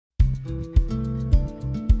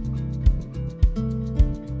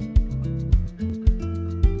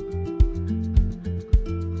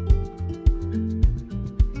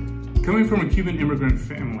Coming from a Cuban immigrant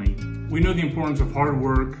family, we know the importance of hard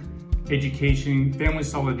work, education, family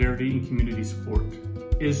solidarity, and community support.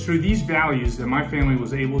 It is through these values that my family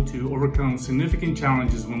was able to overcome significant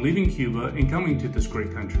challenges when leaving Cuba and coming to this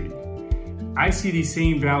great country. I see these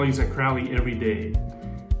same values at Crowley every day.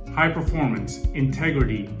 High performance,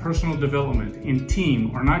 integrity, personal development, and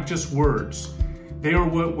team are not just words. They are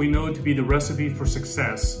what we know to be the recipe for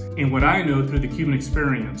success, and what I know through the Cuban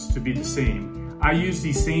experience to be the same. I use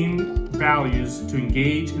these same values to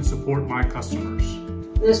engage and support my customers.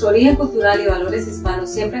 Nuestro origen cultural y valores hispanos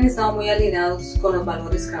siempre han estado muy alineados con los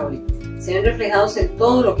valores Crowley. Se ven reflejados en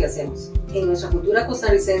todo lo que hacemos. En nuestra cultura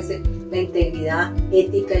costarricense, la integridad,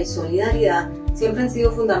 ética y solidaridad siempre han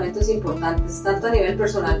sido fundamentos importantes, tanto a nivel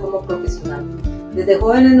personal como profesional. Desde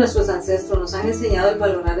jóvenes nuestros ancestros nos han enseñado el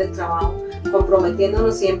valorar el trabajo,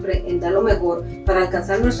 comprometiéndonos siempre en dar lo mejor para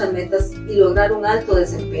alcanzar nuestras metas y lograr un alto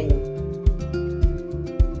desempeño.